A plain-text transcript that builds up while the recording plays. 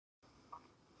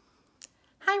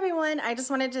Hi everyone, I just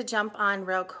wanted to jump on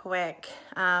real quick.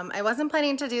 I wasn't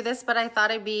planning to do this, but I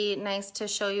thought it'd be nice to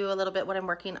show you a little bit what I'm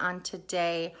working on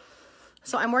today.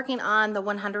 So I'm working on the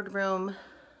 $100 room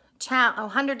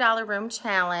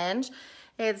challenge.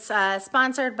 It's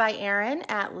sponsored by Erin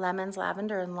at Lemons,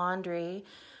 Lavender, and Laundry.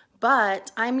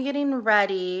 But I'm getting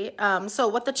ready. So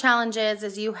what the challenge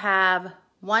is you have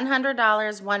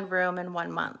 $100, 1 room, and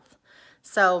 1 month.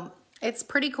 So it's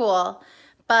pretty cool.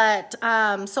 But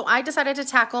so I decided to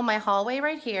tackle my hallway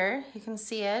right here. You can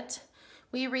see it.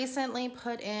 We recently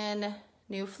put in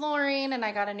new flooring and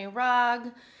I got a new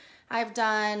rug. I've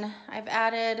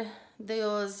added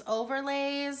those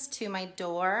overlays to my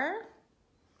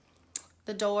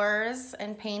the doors,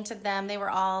 and painted them. They were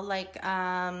all like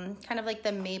kind of like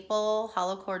the maple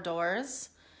hollow core doors.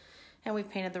 And we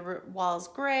painted the walls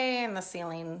gray and the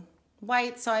ceiling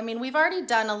white. So I mean, we've already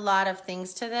done a lot of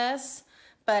things to this.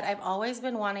 But I've always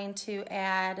been wanting to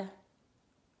add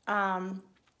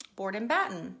board and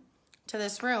batten to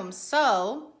this room.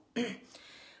 So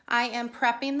I am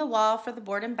prepping the wall for the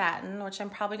board and batten, which I'm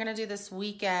probably gonna do this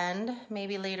weekend,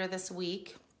 maybe later this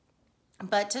week.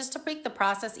 But just to make the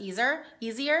process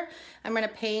easier, I'm gonna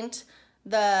paint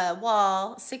the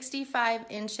wall 65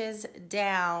 inches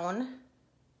down.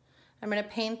 I'm gonna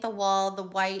paint the wall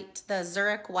the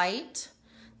Zurich white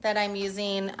that I'm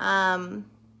using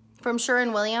from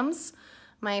Sherwin-Williams,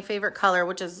 my favorite color,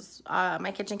 which is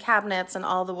my kitchen cabinets and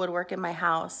all the woodwork in my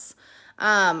house.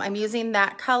 I'm using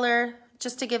that color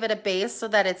just to give it a base so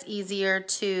that it's easier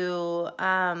to,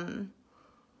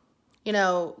 you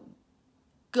know,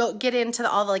 get into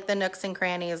all the nooks and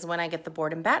crannies when I get the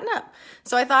board and batten up.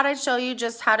 So I thought I'd show you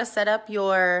just how to set up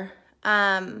your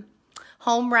HomeRight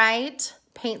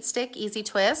PaintStick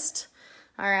EZ-Twist.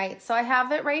 All right, so I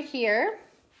have it right here.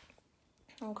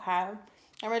 Okay.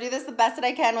 I'm gonna do this the best that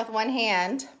I can with one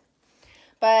hand,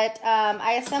 but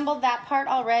I assembled that part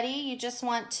already. You just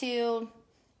want to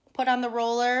put on the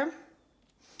roller,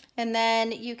 and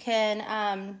then you can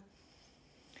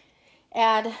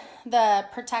add the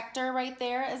protector right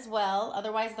there as well.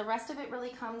 Otherwise, the rest of it really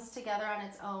comes together on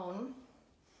its own.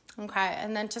 Okay,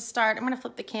 and then to start, I'm gonna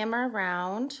flip the camera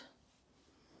around.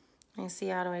 Let me see,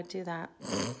 how do I do that?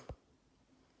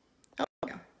 Oh,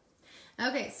 yeah.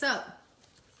 Okay, so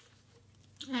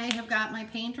I have got my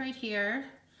paint right here.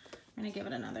 I'm gonna give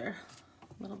it another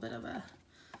little bit of a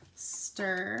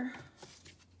stir.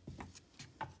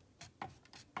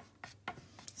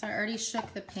 So I already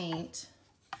shook the paint.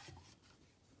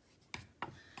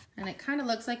 And it kind of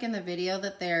looks like in the video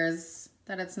that it's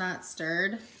not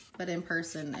stirred, but in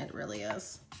person it really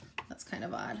is. That's kind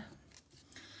of odd.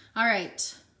 All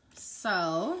right,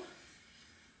 so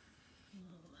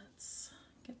let's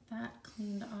get that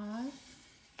cleaned off.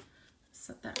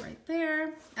 Set that right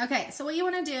there. Okay, so what you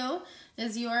want to do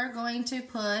is you're going to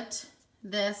put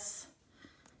this,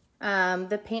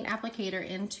 the paint applicator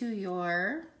into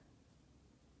your,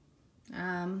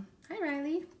 hi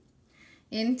Riley,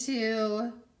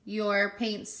 into your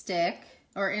paint stick,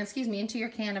 or excuse me, into your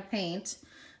can of paint.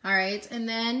 All right, and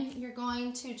then you're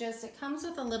going to it comes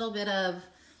with a little bit of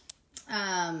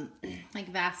like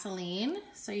Vaseline.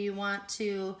 So you want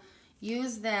to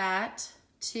use that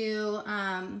to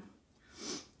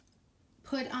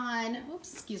put on,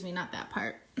 oops, excuse me, not that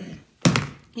part.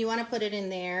 You want to put it in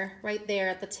there, right there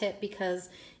at the tip, because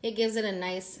it gives it a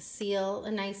nice seal,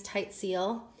 a nice tight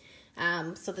seal,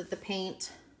 so that the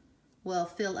paint will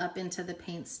fill up into the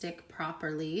paint stick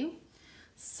properly.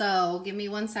 So give me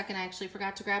 1 second. I actually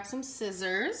forgot to grab some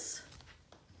scissors.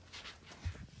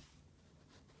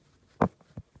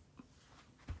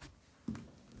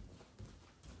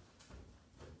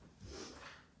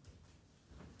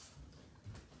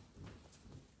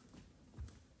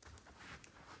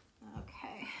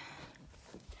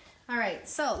 All right,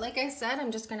 so like I said,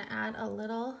 I'm just gonna add a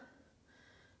little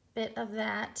bit of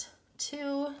that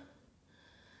to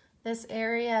this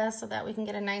area so that we can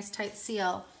get a nice tight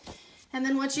seal. And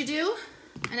then what you do,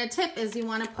 and a tip is you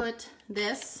wanna put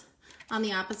this on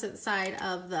the opposite side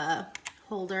of the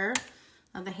holder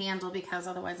of the handle, because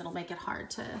otherwise it'll make it hard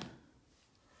to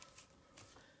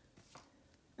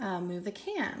move the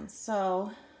can.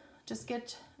 So just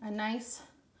get a nice,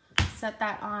 set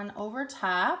that on over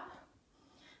top.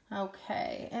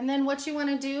 Okay, and then what you want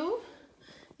to do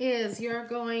is you're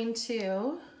going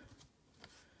to,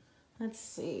 let's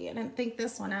see, I didn't think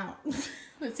this one out.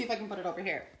 Let's see if I can put it over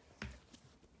here.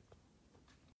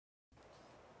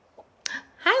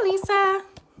 Hi, Lisa.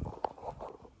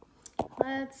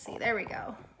 Let's see, there we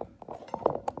go.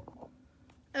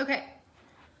 Okay,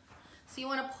 so you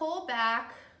want to pull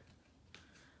back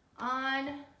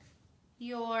on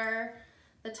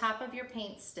the top of your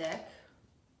paint stick.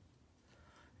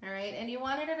 All right, and you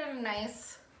wanted it at a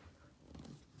nice,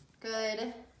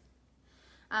 good,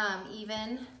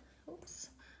 even, oops,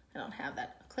 I don't have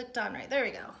that clicked on right, there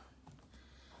we go.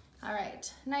 All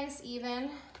right, nice, even.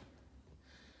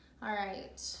 All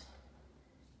right,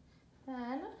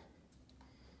 then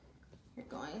you're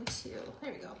going to,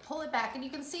 there we go, pull it back, and you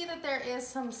can see that there is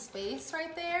some space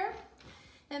right there,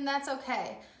 and that's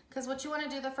okay, because what you want to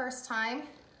do the first time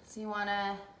is you want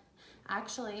to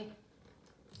actually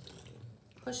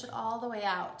push it all the way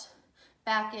out,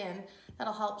 back in.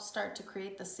 That'll help start to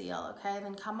create the seal, okay?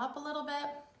 Then come up a little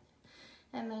bit,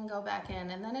 and then go back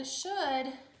in, and then it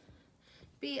should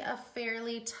be a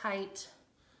fairly tight,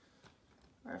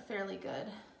 or fairly good.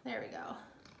 There we go.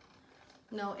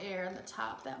 No air in the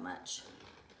top that much.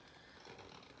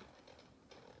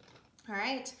 All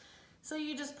right, so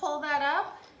you just pull that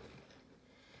up,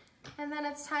 and then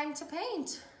it's time to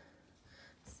paint.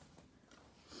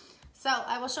 So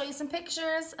I will show you some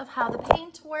pictures of how the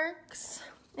paint works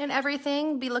and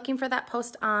everything. Be looking for that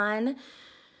post on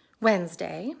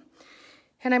Wednesday.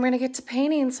 And I'm gonna get to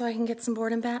painting so I can get some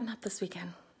board and batten up this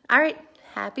weekend. All right,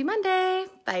 happy Monday,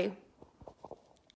 bye.